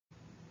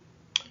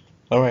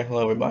All right,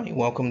 hello everybody.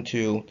 Welcome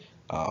to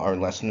our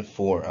lesson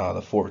for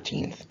the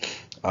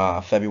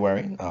 14th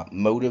February,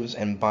 motives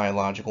and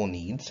biological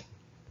needs.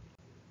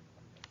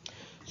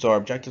 So our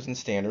objectives and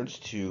standards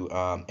to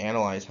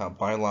analyze how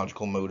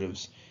biological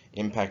motives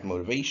impact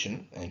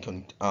motivation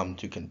and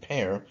to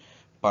compare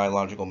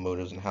biological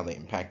motives and how they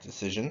impact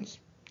decisions.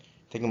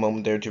 Take a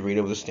moment there to read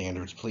over the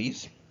standards,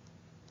 please.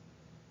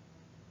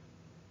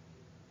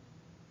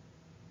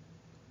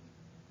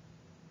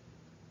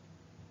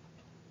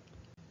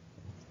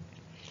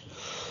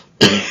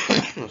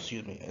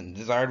 Excuse me. And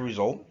desired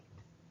result.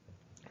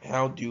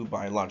 How do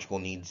biological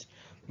needs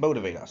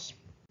motivate us?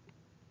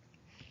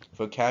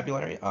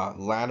 Vocabulary,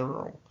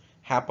 lateral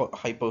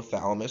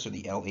hypothalamus, or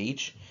the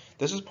LH.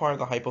 This is part of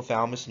the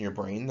hypothalamus in your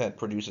brain that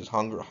produces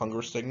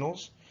hunger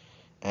signals.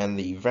 And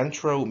the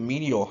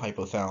ventromedial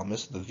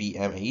hypothalamus, the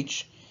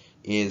VMH,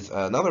 is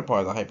another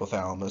part of the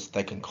hypothalamus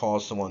that can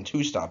cause someone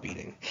to stop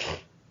eating.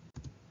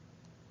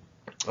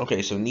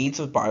 Okay, so needs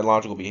of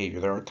biological behavior.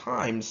 There are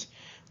times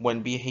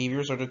when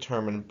behaviors are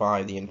determined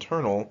by the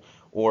internal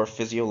or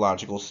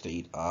physiological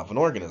state of an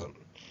organism.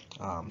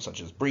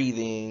 Such as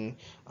breathing,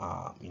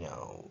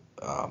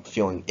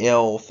 feeling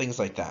ill, things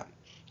like that.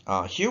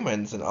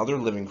 Humans and other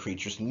living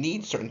creatures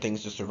need certain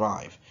things to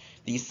survive.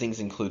 These things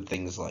include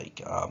things like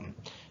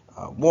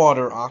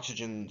water,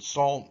 oxygen,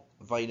 salt,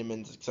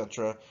 vitamins,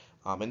 etc.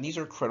 And these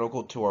are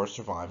critical to our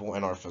survival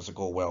and our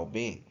physical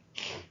well-being.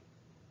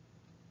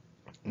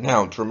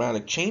 Now,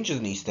 dramatic changes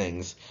in these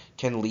things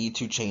can lead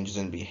to changes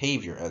in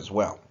behavior as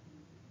well.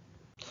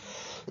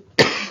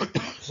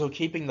 So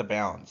keeping the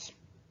balance.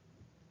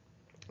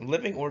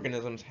 Living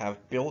organisms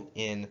have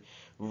built-in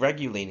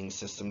regulating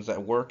systems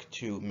that work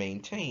to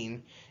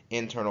maintain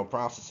internal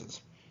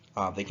processes.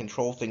 They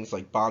control things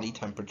like body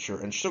temperature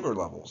and sugar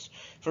levels.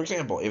 For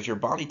example, if your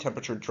body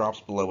temperature drops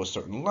below a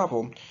certain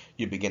level,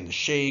 you begin to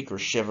shake or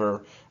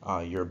shiver,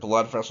 your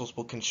blood vessels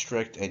will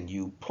constrict, and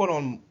you put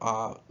on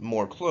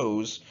more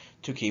clothes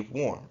to keep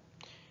warm.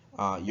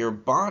 Your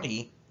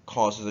body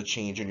causes a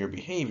change in your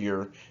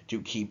behavior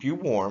to keep you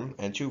warm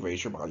and to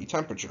raise your body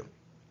temperature.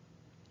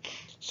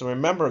 So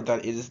remember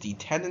that it is the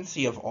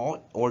tendency of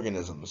all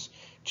organisms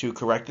to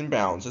correct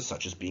imbalances,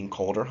 such as being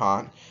cold or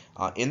hot,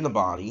 in the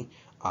body,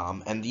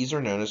 and these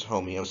are known as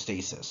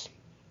homeostasis.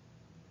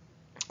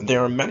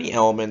 There are many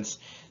elements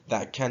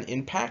that can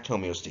impact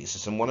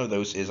homeostasis, and one of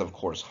those is, of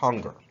course,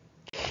 hunger.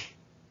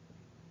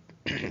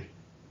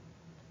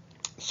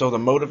 So the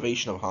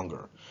motivation of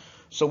hunger.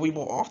 So we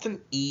will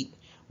often eat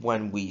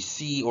when we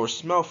see or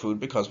smell food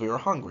because we are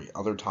hungry.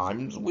 Other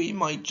times we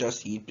might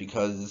just eat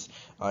because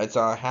it's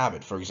a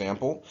habit. For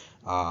example,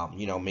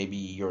 maybe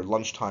your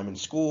lunchtime in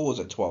school is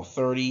at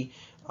 12:30,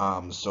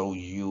 so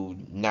you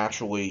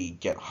naturally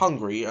get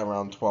hungry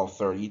around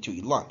 12:30 to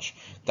eat lunch.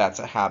 That's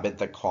a habit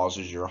that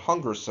causes your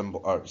hunger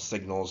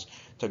signals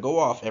to go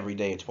off every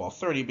day at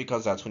 12:30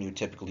 because that's when you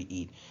typically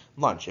eat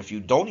lunch. If you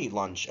don't eat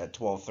lunch at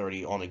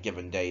 12:30 on a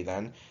given day,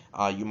 then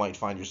you might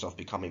find yourself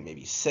becoming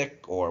maybe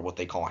sick or what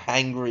they call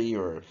hangry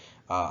or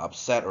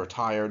upset or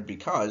tired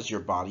because your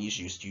body is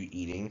used to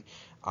eating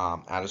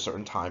at a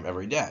certain time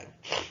every day.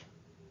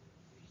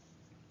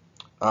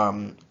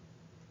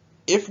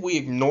 If we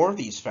ignore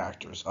these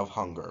factors of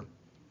hunger,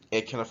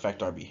 it can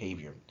affect our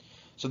behavior.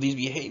 So these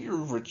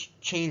behavior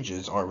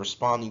changes are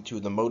responding to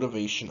the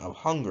motivation of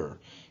hunger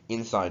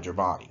inside your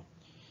body.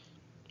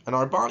 And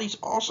our bodies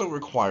also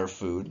require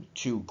food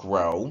to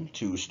grow,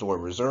 to store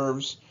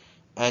reserves,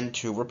 and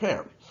to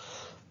repair.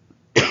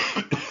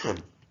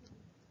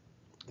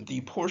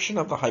 The portion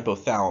of the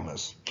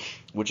hypothalamus,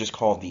 which is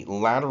called the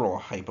lateral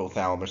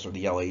hypothalamus, or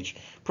the LH,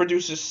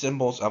 produces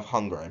symbols of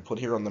hunger. I put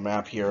here on the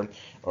map here,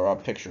 or a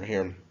picture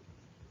here,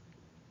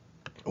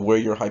 where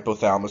your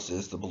hypothalamus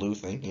is, the blue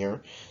thing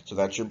here. So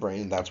that's your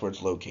brain, that's where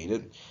it's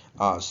located.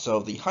 So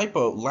the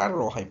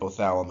lateral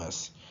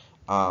hypothalamus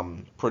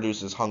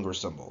produces hunger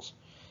symbols.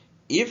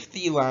 If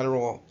the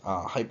lateral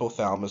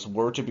hypothalamus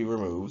were to be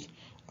removed,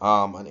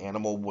 an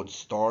animal would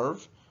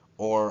starve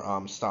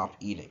or stop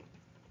eating.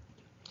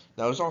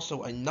 Now, there's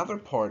also another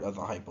part of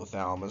the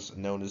hypothalamus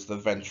known as the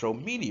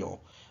ventromedial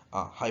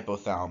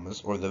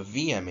hypothalamus, or the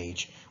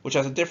VMH, which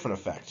has a different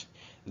effect.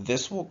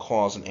 This will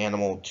cause an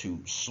animal to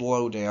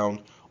slow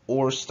down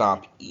or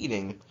stop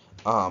eating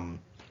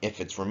if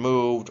it's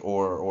removed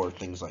or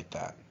things like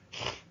that.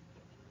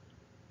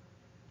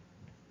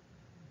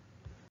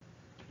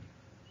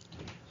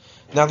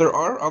 Now, there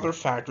are other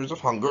factors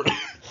of hunger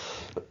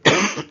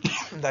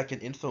that can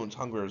influence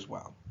hunger as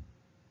well.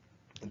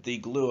 The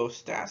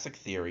glucostatic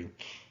theory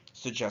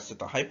suggests that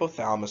the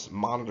hypothalamus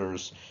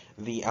monitors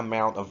the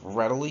amount of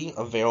readily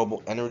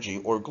available energy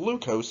or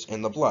glucose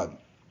in the blood.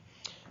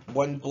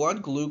 When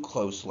blood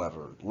glucose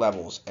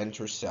levels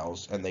enter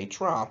cells and they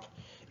drop,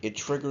 it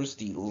triggers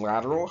the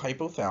lateral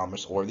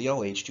hypothalamus, or the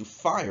LH, to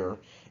fire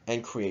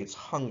and creates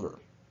hunger.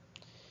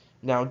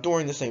 Now,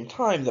 during the same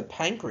time, the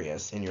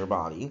pancreas in your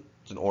body,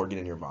 it's an organ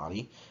in your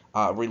body,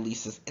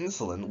 releases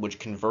insulin, which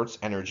converts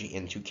energy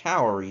into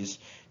calories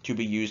to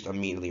be used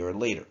immediately or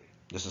later.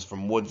 This is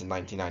from Woods in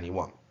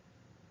 1991.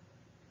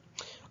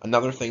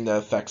 Another thing that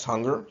affects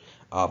hunger,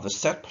 the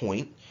set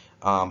point,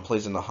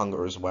 plays into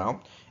hunger as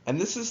well. And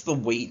this is the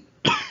weight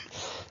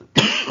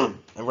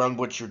around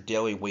which your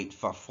daily weight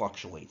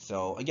fluctuates.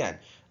 So again,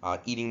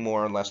 eating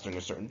more or less during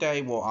a certain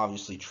day will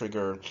obviously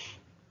trigger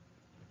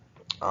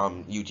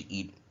you to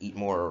eat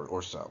more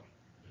or so.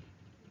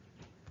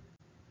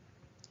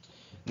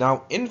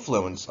 Now,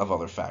 influence of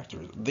other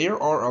factors.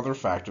 There are other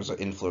factors that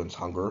influence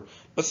hunger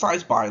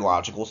besides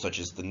biological, such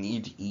as the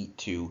need to eat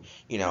to,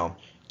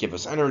 give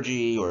us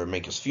energy or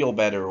make us feel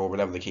better or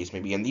whatever the case may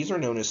be. And these are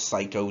known as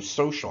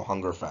psychosocial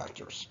hunger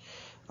factors.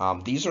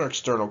 These are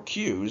external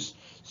cues,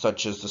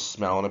 such as the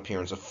smell and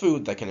appearance of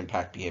food, that can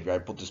impact behavior. I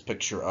put this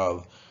picture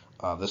of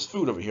this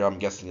food over here. I'm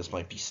guessing this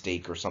might be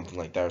steak or something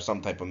like that, or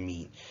some type of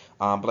meat.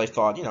 But I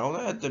thought,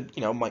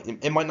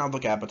 it might not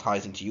look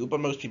appetizing to you, but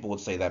most people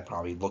would say that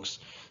probably looks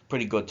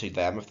pretty good to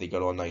them if they go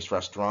to a nice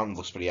restaurant. It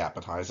looks pretty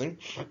appetizing.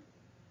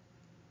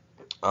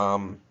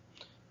 Um,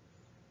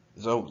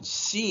 so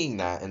seeing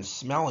that and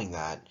smelling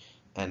that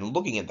and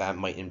looking at that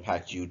might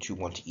impact you to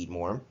want to eat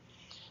more.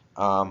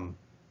 Um,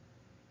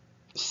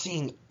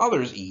 Seeing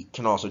others eat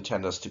can also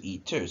tend us to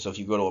eat too. So if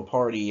you go to a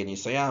party and you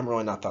say, I'm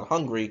really not that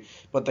hungry,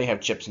 but they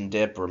have chips and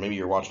dip, or maybe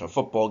you're watching a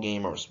football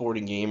game or a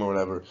sporting game or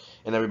whatever,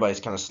 and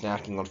everybody's kind of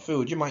snacking on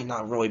food, you might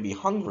not really be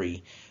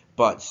hungry,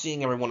 but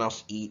seeing everyone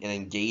else eat and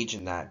engage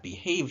in that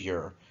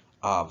behavior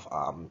of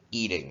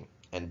eating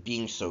and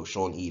being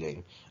social and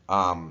eating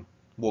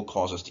will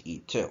cause us to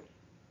eat too.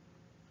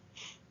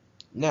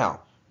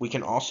 Now, we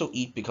can also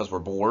eat because we're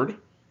bored,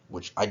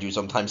 which I do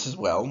sometimes as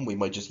well. We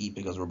might just eat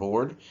because we're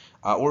bored.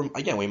 Or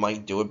again, we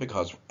might do it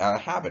because out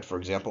of habit. For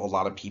example, a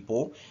lot of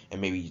people,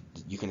 and maybe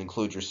you can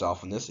include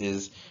yourself in this,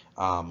 is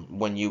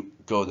when you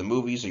go to the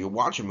movies or you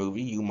watch a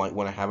movie, you might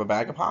want to have a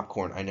bag of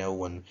popcorn. I know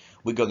when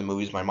we go to the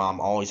movies, my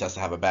mom always has to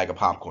have a bag of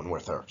popcorn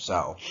with her.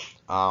 So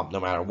no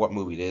matter what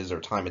movie it is or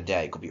time of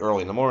day, it could be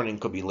early in the morning,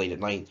 could be late at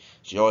night,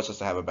 she always has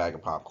to have a bag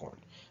of popcorn.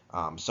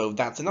 So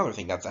that's another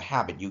thing. That's a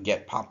habit. You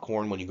get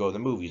popcorn when you go to the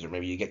movies, or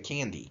maybe you get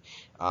candy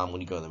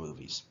when you go to the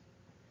movies.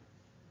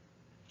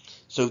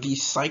 So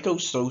these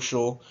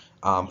psychosocial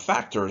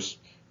factors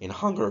in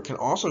hunger can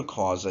also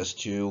cause us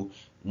to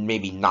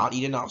maybe not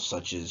eat enough,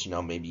 such as,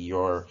 maybe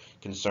you're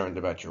concerned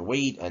about your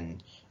weight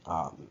and,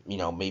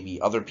 maybe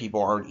other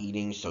people aren't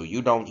eating, so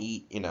you don't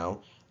eat,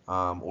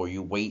 or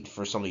you wait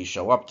for somebody to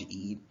show up to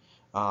eat.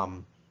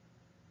 Um,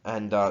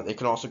 and it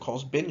can also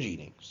cause binge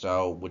eating,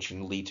 so which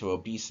can lead to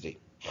obesity.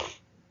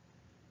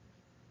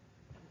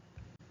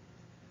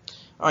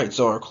 All right,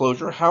 so our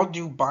closure. How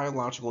do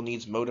biological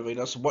needs motivate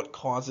us? What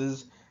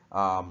causes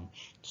um,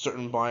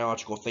 certain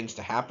biological things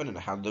to happen, and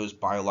how do those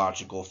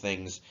biological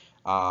things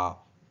uh,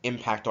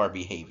 impact our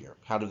behavior?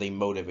 How do they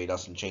motivate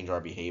us and change our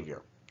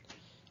behavior?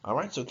 All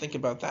right, so think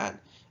about that,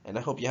 and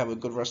I hope you have a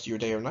good rest of your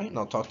day or night, and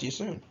I'll talk to you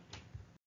soon.